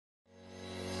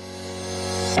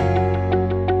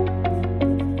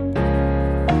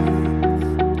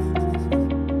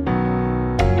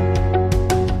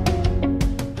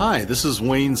this is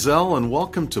Wayne Zell, and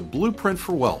welcome to Blueprint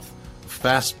for Wealth, a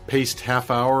fast-paced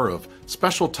half hour of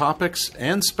special topics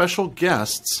and special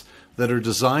guests that are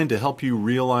designed to help you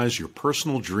realize your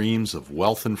personal dreams of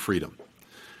wealth and freedom.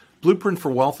 Blueprint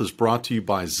for Wealth is brought to you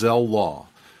by Zell law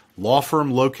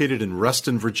firm located in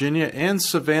Reston, Virginia and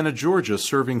Savannah, Georgia,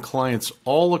 serving clients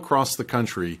all across the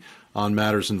country on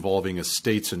matters involving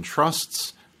estates and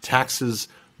trusts, taxes,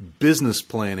 business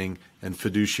planning, and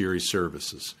fiduciary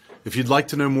services. If you'd like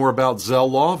to know more about Zell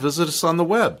Law, visit us on the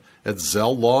web at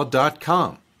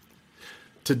zelllaw.com.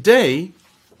 Today,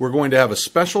 we're going to have a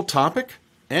special topic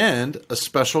and a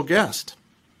special guest.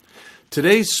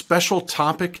 Today's special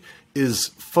topic is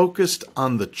focused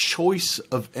on the choice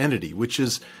of entity, which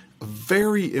is a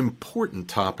very important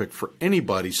topic for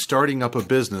anybody starting up a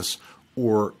business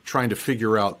or trying to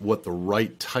figure out what the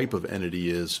right type of entity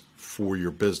is for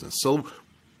your business. So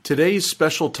today's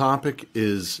special topic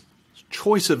is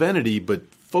choice of entity, but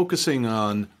focusing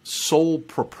on sole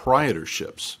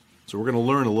proprietorships. So we're going to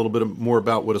learn a little bit more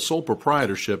about what a sole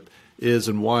proprietorship is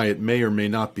and why it may or may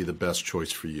not be the best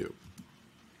choice for you.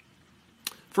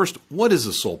 First, what is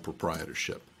a sole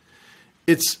proprietorship?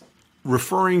 It's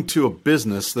referring to a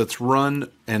business that's run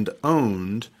and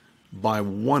owned by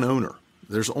one owner.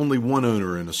 There's only one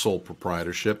owner in a sole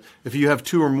proprietorship. If you have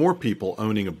two or more people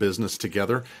owning a business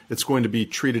together, it's going to be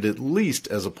treated at least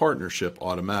as a partnership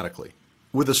automatically.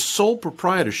 With a sole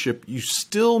proprietorship, you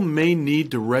still may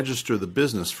need to register the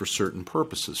business for certain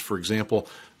purposes. For example,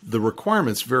 the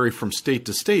requirements vary from state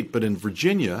to state, but in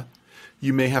Virginia,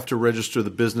 you may have to register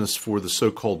the business for the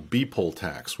so-called B-Poll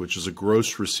tax, which is a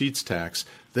gross receipts tax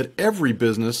that every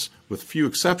business, with few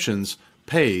exceptions,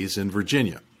 pays in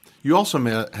Virginia. You also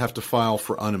may have to file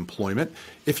for unemployment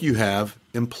if you have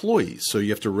employees, so you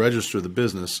have to register the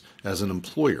business as an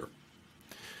employer.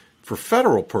 For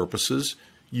federal purposes,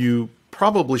 you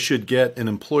probably should get an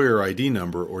employer ID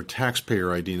number or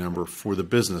taxpayer ID number for the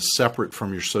business separate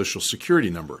from your Social Security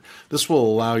number. This will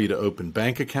allow you to open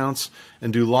bank accounts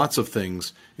and do lots of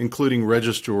things, including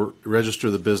register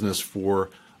the business for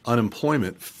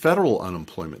unemployment, federal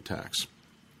unemployment tax.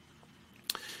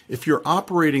 If you're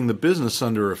operating the business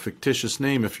under a fictitious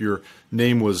name, if your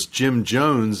name was Jim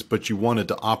Jones, but you wanted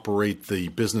to operate the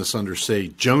business under, say,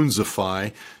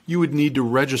 Jonesify, you would need to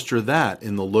register that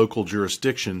in the local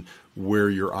jurisdiction where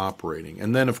you're operating.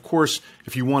 And then, of course,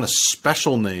 if you want a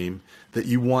special name that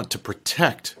you want to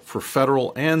protect for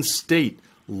federal and state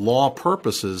law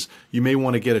purposes, you may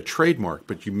want to get a trademark,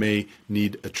 but you may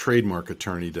need a trademark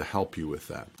attorney to help you with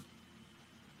that.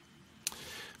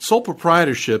 Sole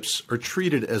proprietorships are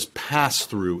treated as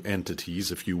pass-through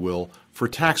entities, if you will, for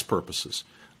tax purposes,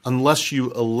 unless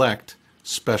you elect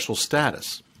special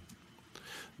status.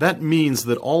 That means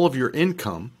that all of your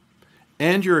income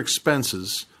and your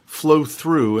expenses flow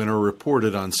through and are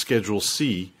reported on Schedule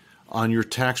C on your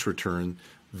tax return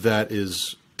that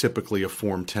is typically a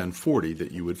Form 1040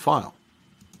 that you would file.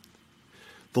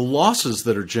 The losses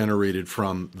that are generated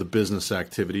from the business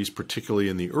activities, particularly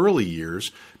in the early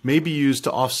years, may be used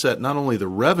to offset not only the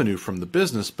revenue from the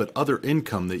business, but other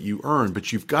income that you earn.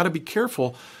 But you've got to be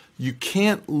careful. You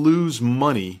can't lose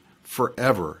money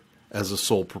forever as a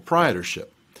sole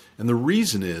proprietorship. And the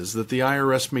reason is that the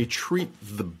IRS may treat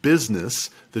the business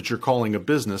that you're calling a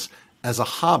business as a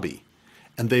hobby,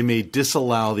 and they may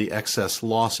disallow the excess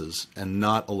losses and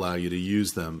not allow you to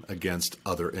use them against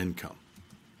other income.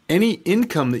 Any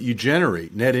income that you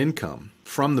generate, net income,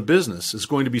 from the business is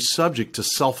going to be subject to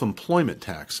self-employment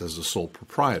tax as a sole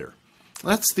proprietor.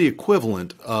 That's the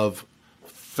equivalent of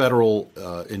federal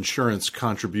insurance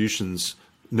contributions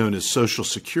known as Social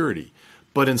Security.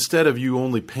 But instead of you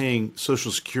only paying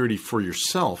Social Security for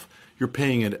yourself, you're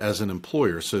paying it as an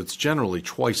employer, so it's generally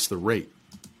twice the rate.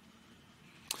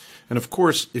 And of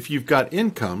course, if you've got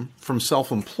income from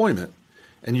self-employment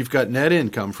and you've got net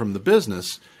income from the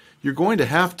business, you're going to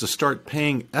have to start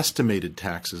paying estimated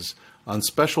taxes on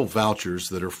special vouchers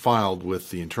that are filed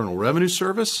with the Internal Revenue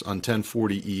Service on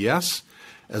 1040 ES,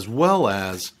 as well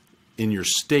as in your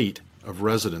state of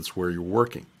residence where you're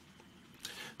working.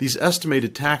 These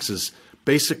estimated taxes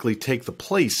basically take the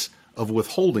place of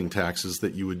withholding taxes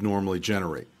that you would normally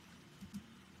generate.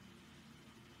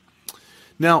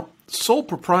 Now, sole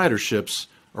proprietorships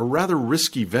are rather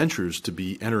risky ventures to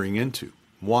be entering into.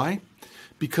 Why?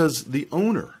 Because the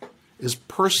owner is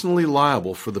personally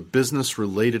liable for the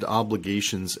business-related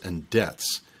obligations and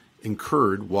debts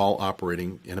incurred while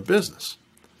operating in a business.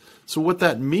 So what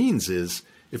that means is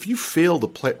if you fail to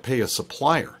pay a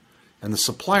supplier and the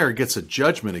supplier gets a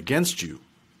judgment against you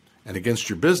and against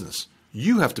your business,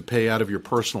 you have to pay out of your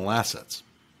personal assets.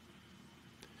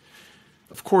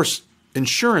 Of course,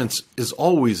 Insurance is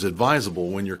always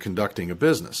advisable when you're conducting a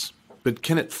business, but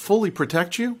can it fully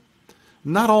protect you?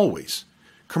 Not always.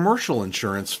 Commercial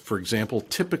insurance, for example,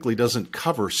 typically doesn't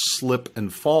cover slip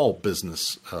and fall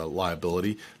business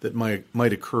liability that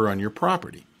might occur on your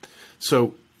property.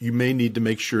 So you may need to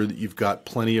make sure that you've got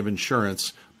plenty of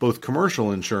insurance, both commercial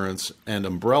insurance and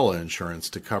umbrella insurance,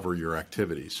 to cover your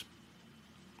activities.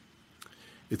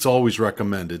 It's always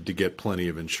recommended to get plenty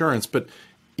of insurance, but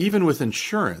even with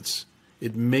insurance,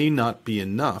 it may not be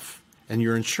enough, and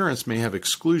your insurance may have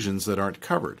exclusions that aren't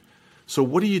covered. So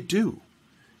what do?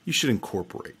 You should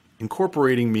incorporate.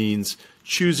 Incorporating means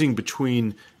choosing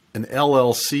between an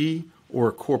LLC or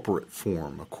a corporate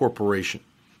form, a corporation,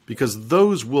 because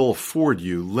those will afford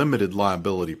you limited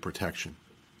liability protection.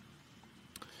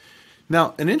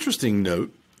 Now, an interesting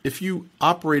note, if you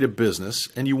operate a business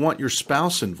and you want your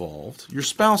spouse involved, your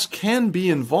spouse can be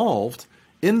involved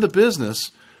in the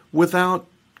business without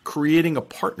creating a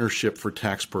partnership for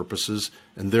tax purposes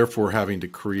and therefore having to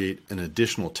create an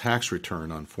additional tax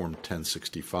return on Form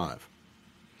 1065.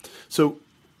 So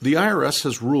the IRS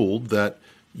has ruled that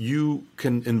you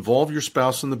can involve your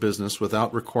spouse in the business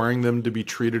without requiring them to be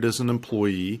treated as an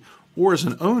employee or as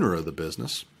an owner of the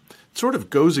business. It sort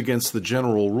of goes against the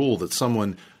general rule that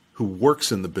someone who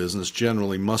works in the business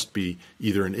generally must be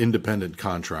either an independent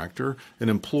contractor, an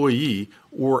employee,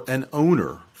 or an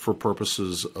owner for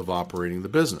purposes of operating the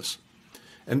business.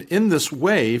 And in this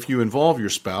way, if you involve your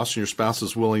spouse and your spouse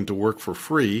is willing to work for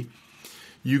free,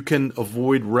 you can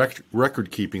avoid record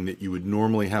keeping that you would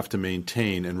normally have to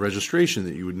maintain and registration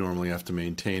that you would normally have to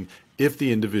maintain if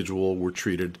the individual were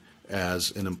treated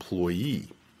as an employee.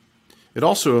 It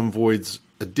also avoids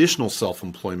additional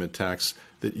self-employment tax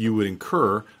that you would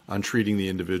incur on treating the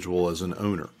individual as an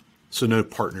owner. So no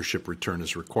partnership return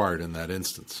is required in that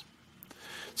instance.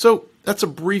 So that's a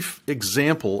brief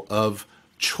example of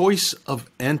choice of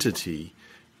entity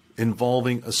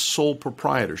involving a sole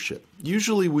proprietorship.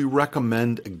 Usually we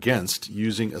recommend against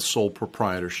using a sole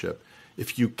proprietorship.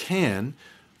 If you can,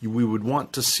 we would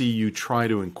want to see you try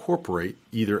to incorporate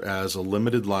either as a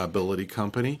limited liability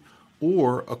company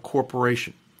or a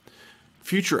corporation.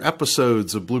 Future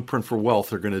episodes of Blueprint for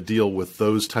Wealth are going to deal with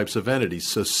those types of entities,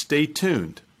 so stay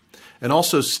tuned. And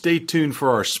also stay tuned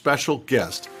for our special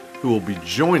guest who will be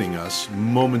joining us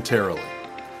momentarily.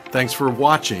 Thanks for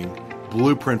watching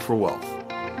Blueprint for Wealth.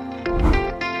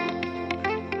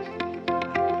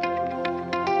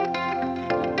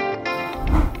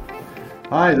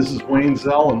 Hi, this is Wayne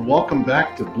Zell, and welcome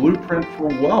back to Blueprint for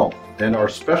Wealth. And our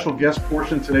special guest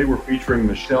portion today, we're featuring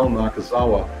Michele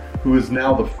Nakazawa, who is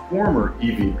now the former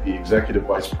EVP, Executive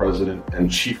Vice President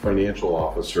and Chief Financial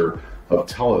Officer of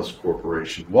Telos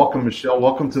Corporation. Welcome, Michele.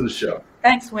 Welcome to the show.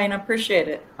 Thanks, Wayne. I appreciate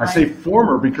it. I say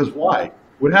former because why?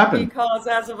 What happened? Because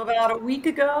as of about a week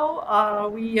ago,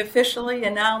 we officially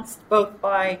announced both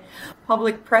by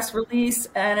public press release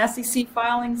and SEC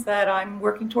filings that I'm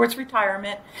working towards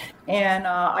retirement. And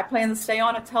I plan to stay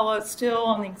on at Telos still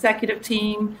on the executive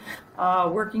team,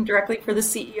 working directly for the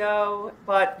CEO,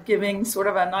 but giving sort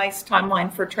of a nice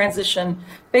timeline for transition,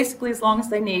 basically as long as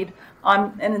they need.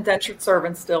 I'm an indentured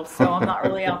servant still, so I'm not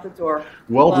really out the door.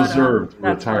 Well-deserved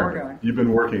retirement. You've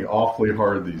been working awfully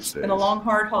hard these days. It's been a long,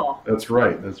 hard haul. That's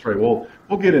right. That's right. Well,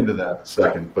 we'll get into that in a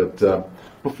second. But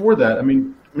before that, I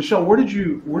mean, Michele, where did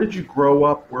you grow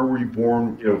up? Where were you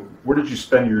born? Where did you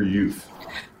spend your youth?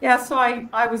 Yeah, so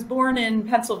I was born in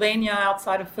Pennsylvania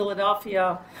outside of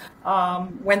Philadelphia,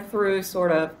 went through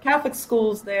sort of Catholic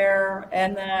schools there,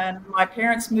 and then my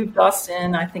parents moved us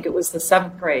in, I think it was the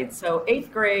 7th grade. So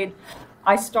 8th grade,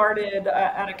 I started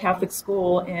at a Catholic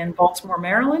school in Baltimore,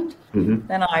 Maryland. Mm-hmm.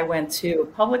 Then I went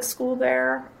to public school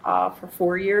there for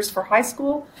 4 years for high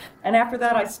school. And after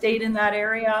that, I stayed in that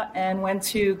area and went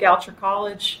to Goucher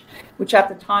College, which at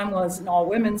the time was an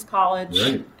all-women's college.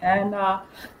 Right. And I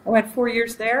went 4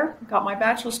 years there, got my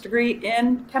bachelor's degree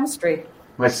in chemistry.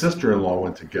 My sister-in-law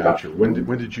went to Goucher. When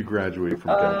did you graduate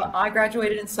from Goucher? I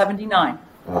graduated in 1979.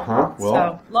 Well,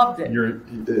 so loved it.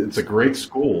 It's a great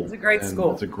school. It's a great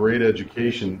school. It's a great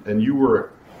education. And you were a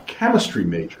chemistry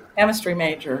major. Chemistry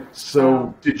major.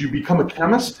 So did you become a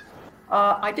chemist?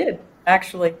 I did,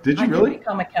 actually. Did you really? I did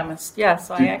become a chemist,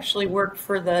 yes. I actually worked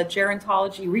for the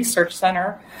Gerontology Research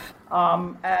Center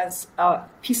as a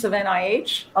piece of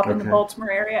NIH up in the Baltimore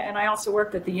area. And I also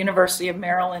worked at the University of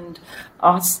Maryland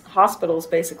hospitals,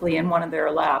 basically, in one of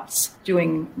their labs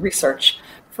doing research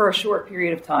for a short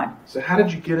period of time. So how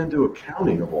did you get into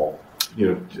accounting of all?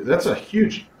 That's a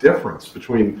huge difference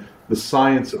between the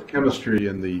science of chemistry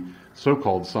and the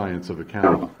so-called science of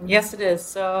accounting. Yes, it is.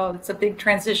 So it's a big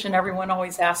transition. Everyone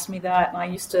always asks me that, and I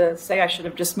used to say I should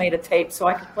have just made a tape so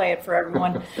I could play it for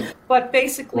everyone. But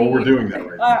basically, well, we're doing that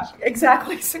right now.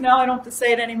 Exactly. So now I don't have to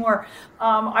say it anymore.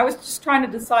 I was just trying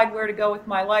to decide where to go with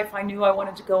my life. I knew I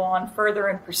wanted to go on further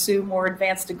and pursue more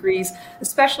advanced degrees,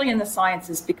 especially in the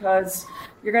sciences, because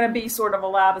you're going to be sort of a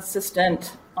lab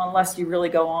assistant unless you really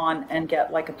go on and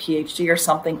get like a PhD or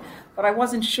something. But I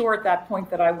wasn't sure at that point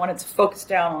that I wanted to focus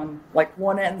down on like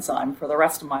one enzyme for the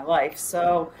rest of my life.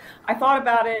 So I thought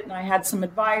about it, and I had some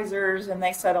advisors, and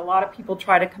they said a lot of people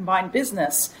try to combine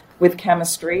business with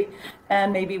chemistry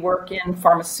and maybe work in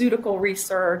pharmaceutical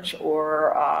research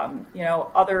or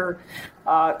other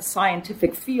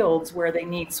scientific fields where they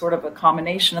need sort of a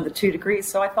combination of the 2 degrees.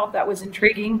 So I thought that was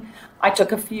intriguing. I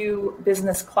took a few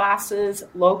business classes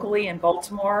locally in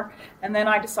Baltimore, and then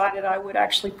I decided I would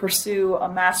actually pursue a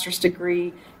master's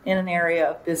degree in an area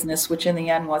of business, which in the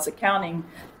end was accounting.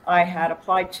 I had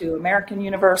applied to American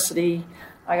University.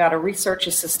 I got a research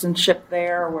assistantship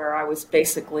there where I was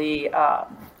basically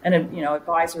an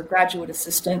advisor, graduate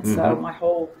assistant. Mm-hmm. So my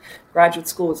whole graduate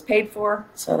school was paid for.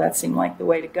 So that seemed like the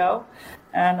way to go.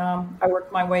 And I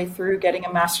worked my way through getting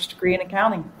a master's degree in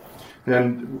accounting.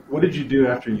 And what did you do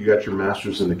after you got your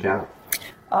master's in accounting?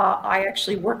 I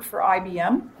actually worked for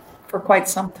IBM for quite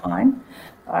some time.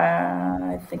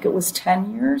 I think it was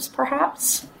 10 years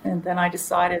perhaps. And then I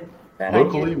decided that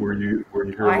locally? Were you here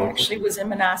locally? I actually was in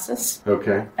Manassas.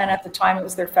 Okay. And at the time it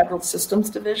was their Federal Systems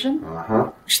Division,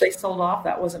 which they sold off.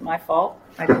 That wasn't my fault.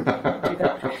 I didn't do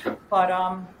that.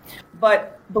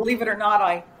 But believe it or not,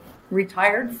 I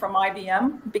retired from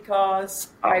IBM because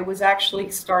I was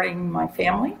actually starting my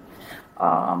family.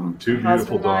 Two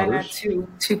beautiful daughters. I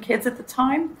had two kids at the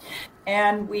time.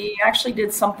 And we actually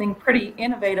did something pretty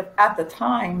innovative at the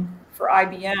time for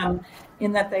IBM,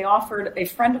 in that they offered a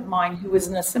friend of mine who was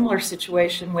in a similar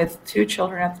situation with 2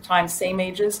 children at the time, same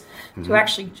ages, mm-hmm. to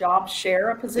actually job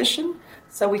share a position.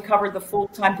 So we covered the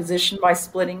full-time position by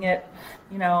splitting it,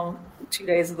 2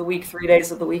 days of the week, 3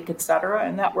 days of the week, et cetera.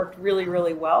 And that worked really,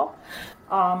 really well.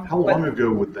 How long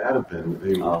ago would that have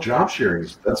been? Job sharing,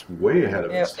 that's way ahead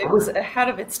of its time. It was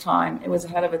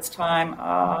ahead of its time.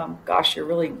 Gosh, you're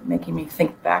really making me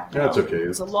think back now. That's okay. It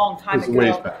was a long time ago.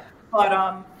 Ways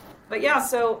back. But yeah,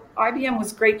 so IBM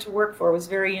was great to work for. It was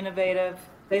very innovative.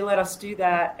 They let us do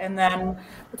that. And then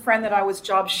the friend that I was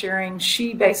job sharing,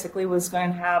 she basically was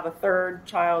going to have a 3rd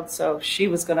child, so she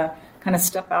was going to kind of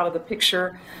step out of the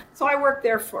picture. So I worked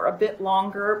there for a bit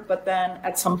longer, but then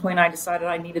at some point I decided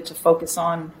I needed to focus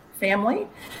on family.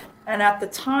 And at the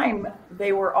time,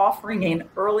 they were offering an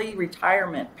early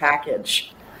retirement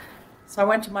package. So I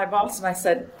went to my boss and I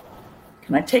said,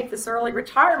 "Can I take this early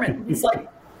retirement?" And he's like,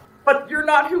 "But you're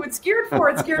not who it's geared for.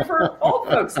 It's geared for old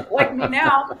folks like me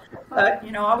now." But,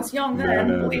 I was young then,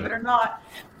 believe it or not.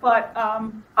 But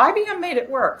IBM made it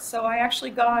work. So I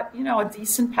actually got, a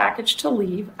decent package to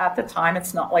leave at the time.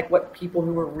 It's not like what people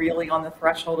who were really on the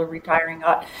threshold of retiring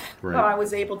got. Right. But I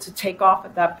was able to take off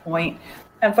at that point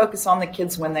and focus on the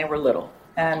kids when they were little.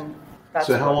 And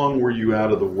so how long were you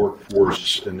out of the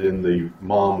workforce and in the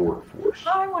mom workforce?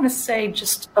 I want to say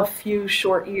just a few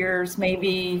short years,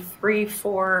 maybe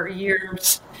 3-4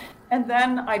 years. And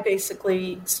then I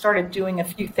basically started doing a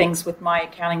few things with my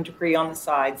accounting degree on the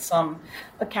side, some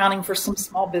accounting for some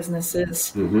small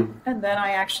businesses. Mm-hmm. And then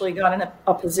I actually got in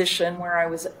a position where I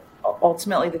was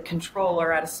ultimately the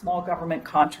controller at a small government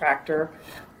contractor.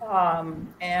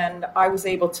 And I was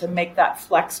able to make that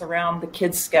flex around the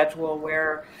kids' schedule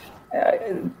where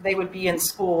they would be in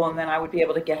school and then I would be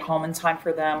able to get home in time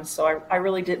for them. So I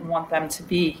really didn't want them to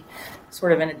be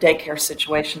sort of in a daycare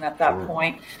situation at that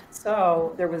point.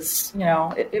 So there was,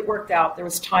 it worked out. There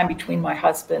was time between my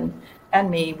husband and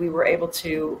me. We were able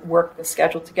to work the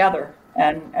schedule together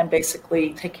and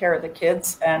basically take care of the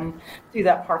kids and do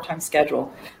that part-time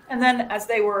schedule. And then as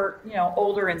they were,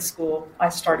 older in school, I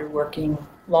started working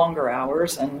longer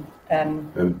hours and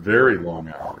very long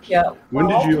hours. Yeah. When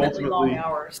did you ultimately? Long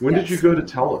hours, when did you go to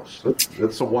Telos?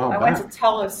 That's a while back. I went to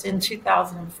Telos in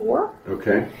 2004.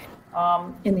 Okay.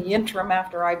 In the interim,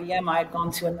 after IBM, I had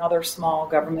gone to another small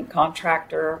government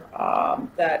contractor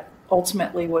that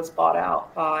ultimately was bought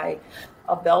out by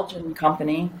a Belgian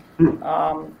company.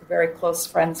 Very close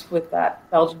friends with that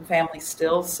Belgian family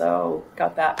still, so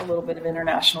got that a little bit of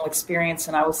international experience,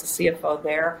 and I was the CFO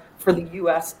there for the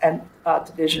U.S.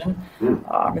 division,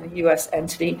 or the U.S.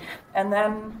 entity. And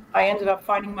then I ended up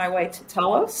finding my way to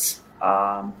Telos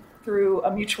through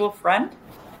a mutual friend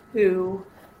who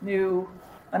knew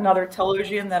another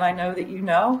Telosian that I know that you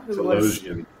know, who was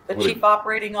the chief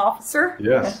operating officer.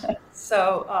 Yes.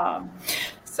 So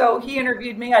So he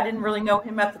interviewed me. I didn't really know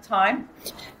him at the time,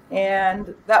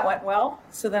 and that went well.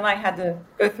 So then I had to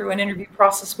go through an interview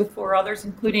process with 4 others,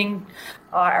 including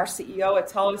our CEO at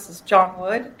Telos, is John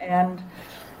Wood, and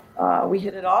we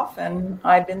hit it off, and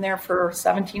I've been there for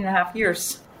 17 and a half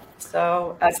years,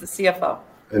 so as the CFO.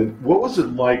 And what was it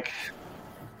like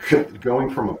going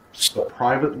from a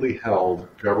privately held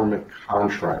government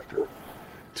contractor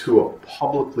to a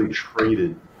publicly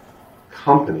traded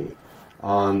company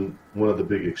on one of the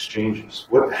big exchanges?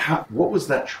 What was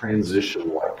that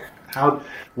transition like?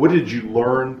 What did you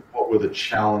learn? What were the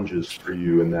challenges for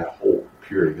you in that whole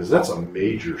period? Because that's a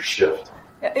major shift.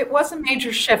 It was a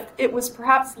major shift. It was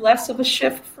perhaps less of a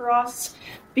shift for us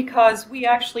because we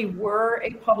actually were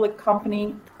a public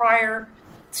company prior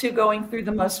to going through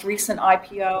the most recent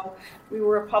IPO. We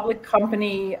were a public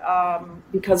company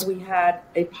because we had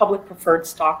a public preferred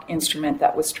stock instrument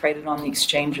that was traded on the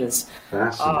exchanges.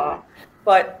 Fascinating.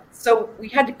 But so we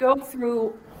had to go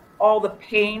through all the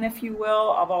pain, if you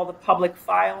will, of all the public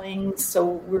filings. So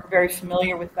we're very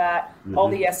familiar with that, all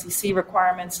the SEC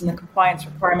requirements and the compliance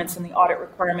requirements and the audit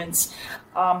requirements,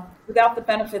 without the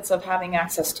benefits of having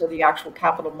access to the actual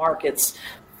capital markets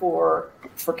for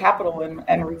capital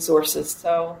and resources.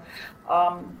 So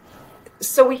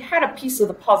we had a piece of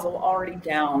the puzzle already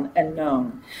down and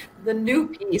known. The new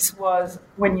piece was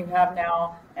when you have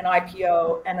now an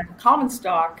IPO and a common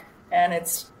stock, and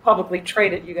it's publicly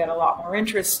traded, you get a lot more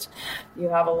interest. You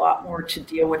have a lot more to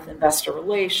deal with investor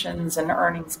relations and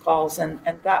earnings calls. And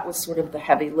that was sort of the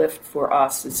heavy lift for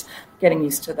us, is getting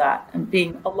used to that and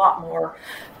being a lot more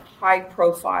high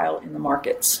profile in the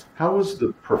markets. How was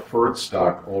the preferred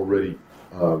stock already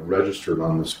registered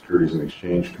on the Securities and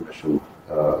Exchange Commission?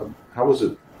 How was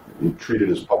it treated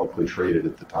as publicly traded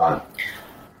at the time?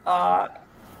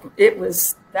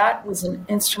 That was an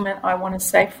instrument, I want to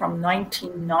say, from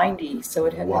 1990. So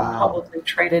it had been publicly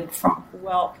traded from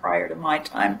well prior to my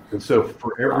time. And so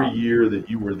for every year that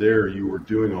you were there, you were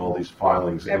doing all these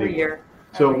filings every year.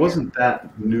 So it wasn't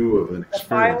that new of an experience. The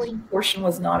filing portion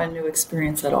was not a new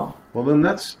experience at all. Well, then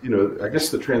that's, I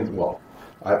guess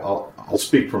I'll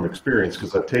speak from experience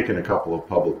because I've taken a couple of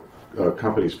public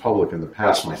companies public in the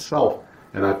past myself.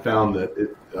 And I found that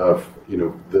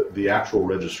the actual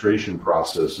registration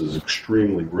process is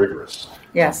extremely rigorous.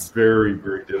 Yes. Very,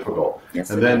 very difficult. Yes,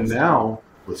 and then now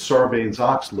with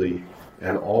Sarbanes-Oxley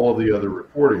and all of the other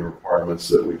reporting requirements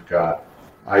that we've got,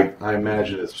 I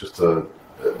imagine it's just a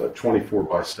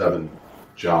 24/7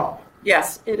 job.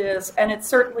 Yes, it is. And it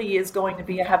certainly is going to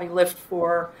be a heavy lift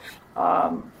for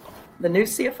the new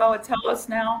CFO at Telos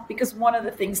now, because one of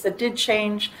the things that did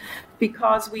change,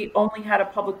 because we only had a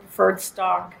public preferred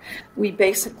stock, we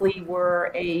basically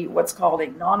were what's called a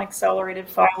non-accelerated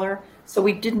filer. So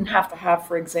we didn't have to have,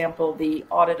 for example, the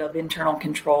audit of internal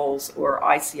controls or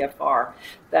ICFR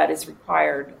that is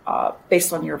required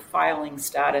based on your filing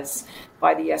status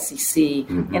by the SEC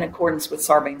in accordance with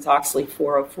Sarbanes-Oxley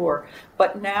 404.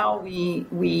 But now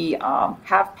we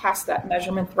have passed that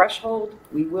measurement threshold.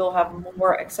 We will have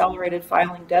more accelerated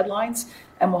filing deadlines,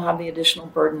 and we'll have the additional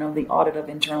burden of the audit of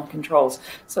internal controls.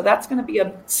 So that's going to be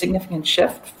a significant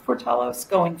shift for Telos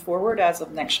going forward as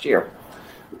of next year.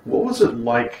 What was it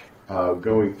like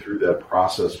going through that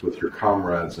process with your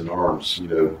comrades in arms?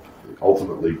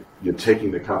 Ultimately,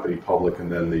 taking the company public,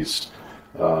 and then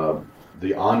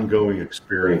the ongoing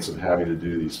experience of having to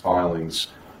do these filings,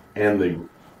 and the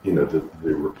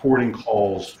reporting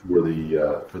calls for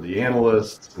the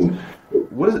analysts. And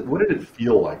what did it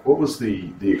feel like? What was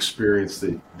the experience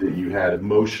that you had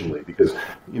emotionally? Because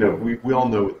we all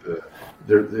know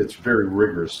it's very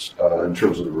rigorous in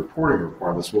terms of the reporting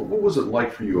requirements. But what was it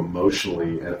like for you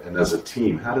emotionally and as a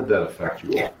team? How did that affect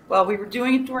you all? Well, we were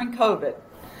doing it during COVID.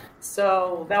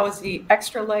 So that was the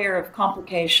extra layer of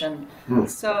complication.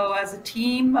 So as a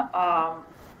team,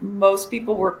 most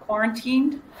people were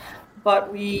quarantined,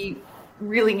 but we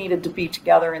really needed to be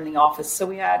together in the office. So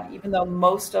we had, even though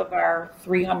most of our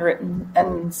 300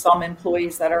 and some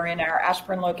employees that are in our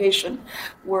Ashburn location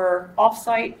were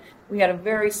offsite, we had a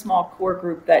very small core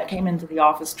group that came into the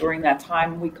office during that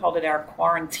time. We called it our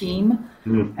quarantine.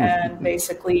 And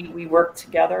basically we worked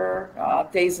together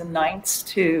days and nights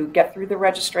to get through the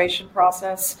registration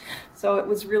process. So it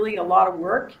was really a lot of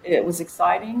work. It was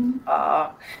exciting.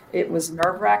 It was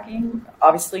nerve-wracking,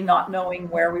 obviously not knowing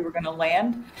where we were going to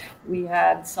land. We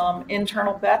had some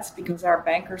internal bets because our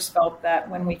bankers felt that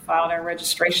when we filed our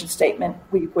registration statement,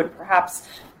 we would perhaps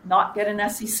not get an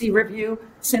SEC review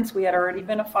since we had already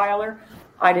been a filer.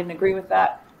 I didn't agree with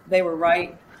that. They were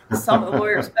right. Some of the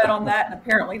lawyers bet on that, and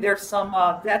apparently there's some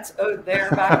debts owed there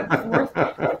back and forth.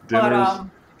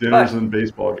 Dinners and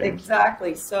baseball games.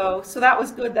 Exactly. So that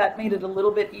was good. That made it a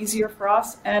little bit easier for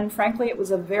us. And frankly, it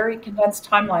was a very condensed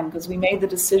timeline because we made the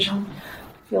decision,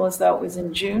 I feel as though it was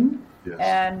in June. Yes.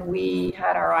 And we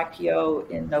had our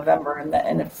IPO in November.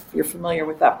 And if you're familiar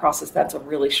with that process, that's a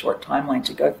really short timeline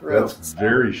to go through. That's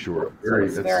very short. Very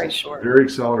short. Very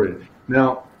accelerated.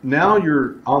 Now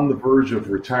you're on the verge of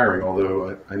retiring,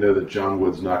 although I know that John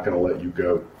Wood's not going to let you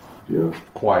go,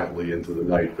 quietly into the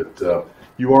night, but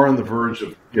you are on the verge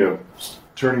of,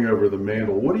 turning over the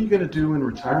mantle. What are you going to do in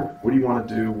retirement? What do you want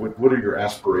to do? What are your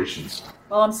aspirations?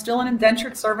 Well, I'm still an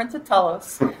indentured servant to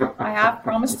Telos. I have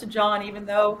promised to John, even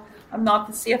though I'm not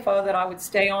the CFO, that I would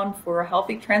stay on for a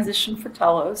healthy transition for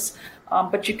Telos.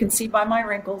 But you can see by my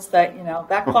wrinkles that,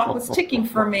 that clock was ticking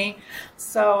for me.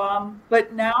 So,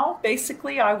 but now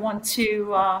basically I want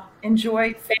to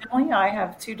enjoy family. I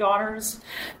have 2 daughters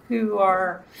who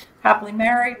are happily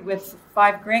married with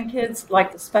 5 grandkids.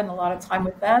 Like to spend a lot of time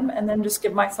with them and then just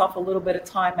give myself a little bit of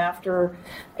time after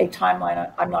a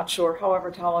timeline. I'm not sure. However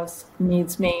Telos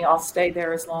needs me, I'll stay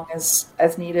there as long as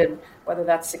needed, whether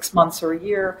that's 6 months or a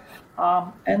year.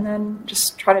 And then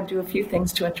just try to do a few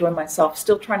things to enjoy myself.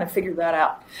 Still trying to figure that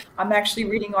out. I'm actually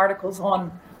reading articles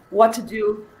on what to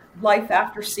do, life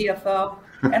after CFO,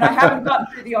 and I haven't gotten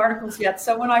through the articles yet.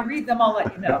 So when I read them, I'll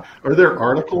let you know. Are there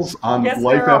articles on Yes,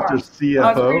 life after CFO?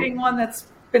 I was reading one that's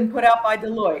been put out by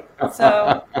Deloitte.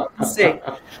 So we'll see.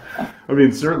 I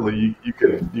mean, certainly you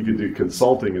could do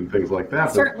consulting and things like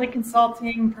that. Certainly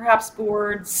consulting, perhaps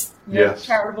boards, yes.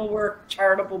 Charitable work,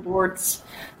 charitable boards.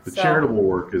 The charitable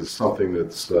work is something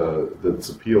that's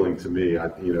appealing to me.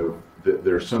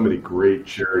 There are so many great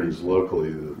charities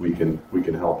locally that we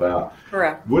can help out.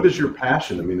 Correct. What is your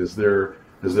passion? I mean, is there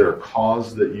a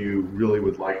cause that you really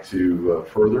would like to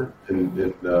further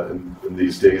in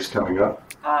these days coming up?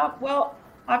 Well,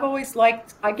 I've always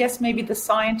liked, I guess maybe the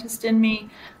scientist in me.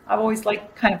 I've always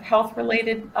liked kind of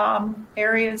health-related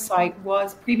areas. I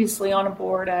was previously on a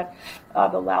board at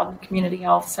the Loudoun Community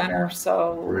Health Center,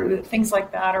 so things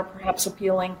like that are perhaps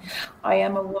appealing. I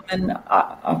am a woman.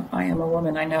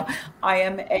 I know. I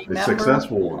am a member.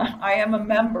 Successful woman. I am a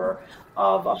member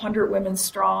of 100 Women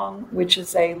Strong, which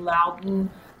is a Loudoun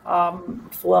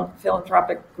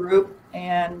philanthropic group,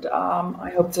 and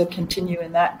I hope to continue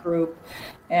in that group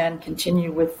and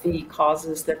continue with the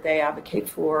causes that they advocate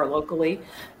for locally.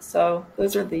 So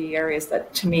those are the areas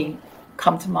that, to me,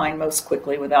 come to mind most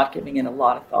quickly without giving it a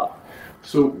lot of thought.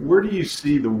 So where do you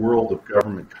see the world of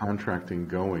government contracting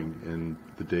going in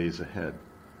the days ahead?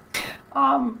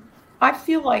 I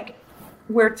feel like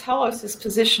where Telos is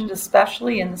positioned,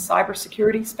 especially in the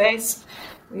cybersecurity space,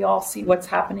 we all see what's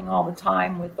happening all the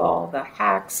time with all the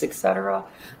hacks, et cetera.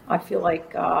 I feel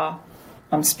like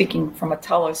I'm speaking from a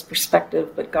Telos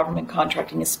perspective, but government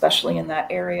contracting, especially in that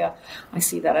area, I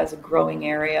see that as a growing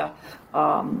area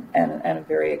and a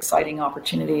very exciting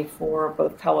opportunity for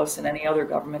both Telos and any other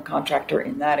government contractor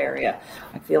in that area.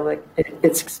 I feel like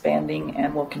it's expanding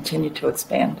and will continue to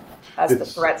expand as the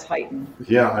threats heighten.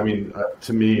 Yeah, I mean,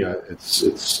 to me,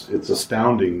 it's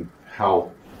astounding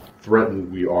how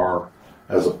threatened we are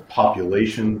as a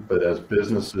population, but as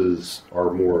businesses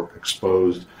are more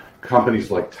exposed. Companies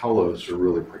like Telos are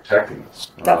really protecting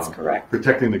us. That's correct.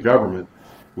 Protecting the government,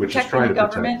 which is trying to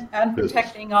protect the government and business.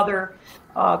 Protecting other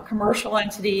commercial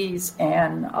entities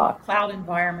and cloud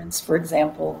environments, for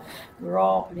example. We're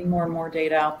all putting more and more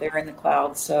data out there in the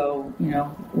cloud, so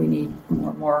we need more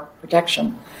and more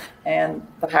protection. And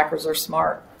the hackers are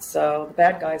smart, so the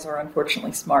bad guys are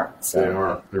unfortunately smart. So they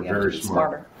are. They're very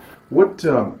smart. Smarter. What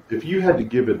if you had to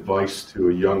give advice to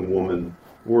a young woman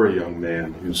or a young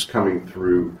man who's coming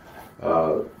through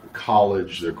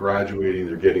college, they're graduating,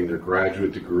 they're getting their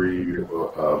graduate degree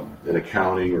in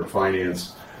accounting or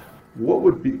finance, what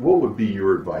would be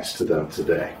your advice to them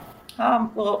today?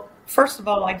 Well, first of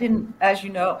all, I didn't, as you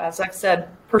know, as I've said,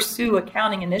 pursue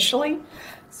accounting initially.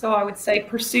 So I would say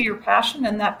pursue your passion,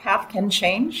 and that path can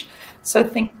change. So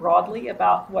think broadly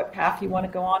about what path you want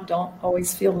to go on. Don't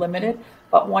always feel limited.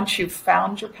 But once you've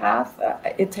found your path,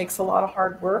 it takes a lot of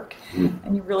hard work,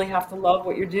 and you really have to love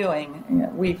what you're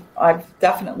doing. I've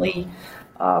definitely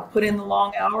put in the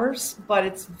long hours, but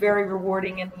it's very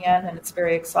rewarding in the end, and it's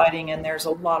very exciting, and there's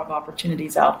a lot of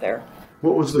opportunities out there.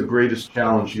 What was the greatest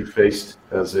challenge you faced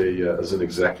as an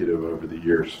executive over the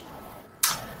years?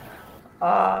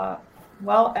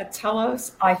 Well, at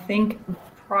Telos, I think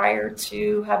prior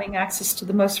to having access to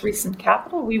the most recent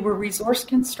capital, we were resource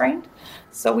constrained.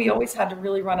 So we always had to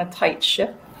really run a tight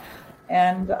ship.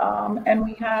 And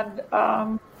we had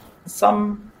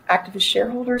some activist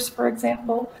shareholders, for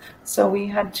example. So we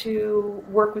had to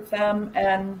work with them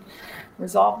and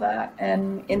resolve that.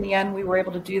 And in the end, we were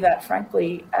able to do that,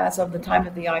 frankly, as of the time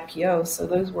of the IPO. So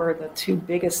those were the two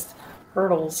biggest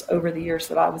hurdles over the years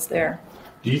that I was there.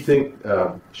 Do you think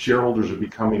shareholders are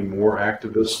becoming more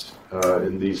activist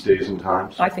in these days and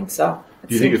times? I think so.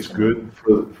 Do you think it's good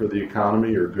for the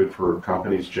economy or good for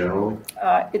companies generally?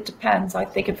 It depends. I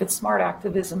think if it's smart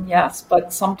activism, yes,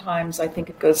 but sometimes I think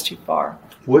it goes too far.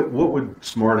 What would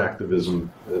smart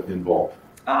activism involve?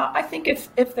 I think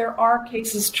if there are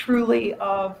cases truly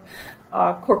of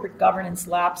corporate governance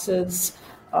lapses,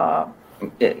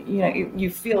 you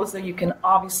feel as though you can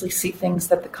obviously see things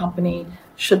that the company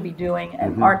should be doing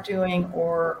and aren't doing,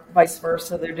 or vice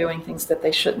versa, they're doing things that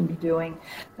they shouldn't be doing,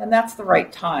 then that's the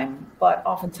right time. But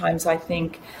oftentimes I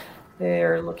think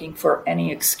they're looking for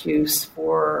any excuse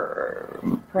for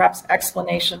perhaps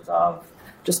explanations of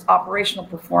just operational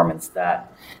performance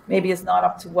that maybe is not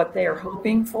up to what they are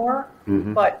hoping for,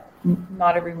 but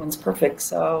not everyone's perfect.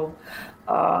 So,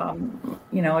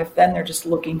 if then they're just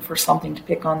looking for something to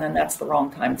pick on, then that's the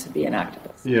wrong time to be an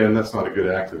activist. Yeah, and that's not a good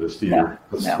activist either.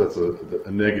 That's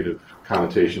a negative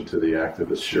connotation to the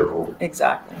activist shareholder.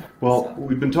 Exactly. Well,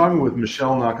 we've been talking with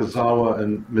Michele Nakazawa,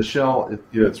 and Michele,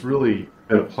 it's really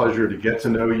been a pleasure to get to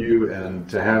know you and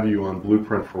to have you on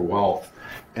Blueprint for Wealth.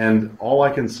 And all I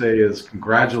can say is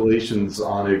congratulations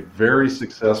on a very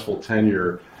successful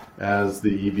tenure as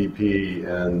the EVP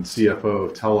and CFO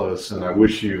of Telos, and I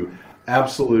wish you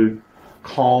absolute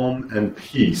calm and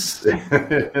peace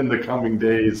in the coming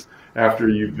days after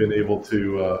you've been able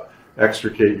to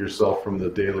extricate yourself from the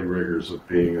daily rigors of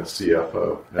being a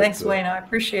CFO. Thanks, Wayne. I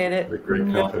appreciate it. A great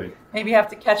company. Maybe you have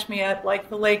to catch me at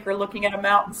the lake or looking at a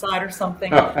mountainside or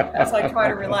something as I try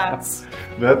to relax.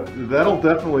 That'll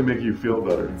definitely make you feel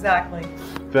better. Exactly.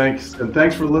 Thanks, and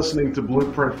thanks for listening to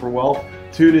Blueprint for Wealth.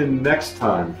 Tune in next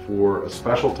time for a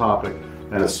special topic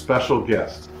and a special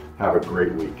guest. Have a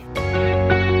great week.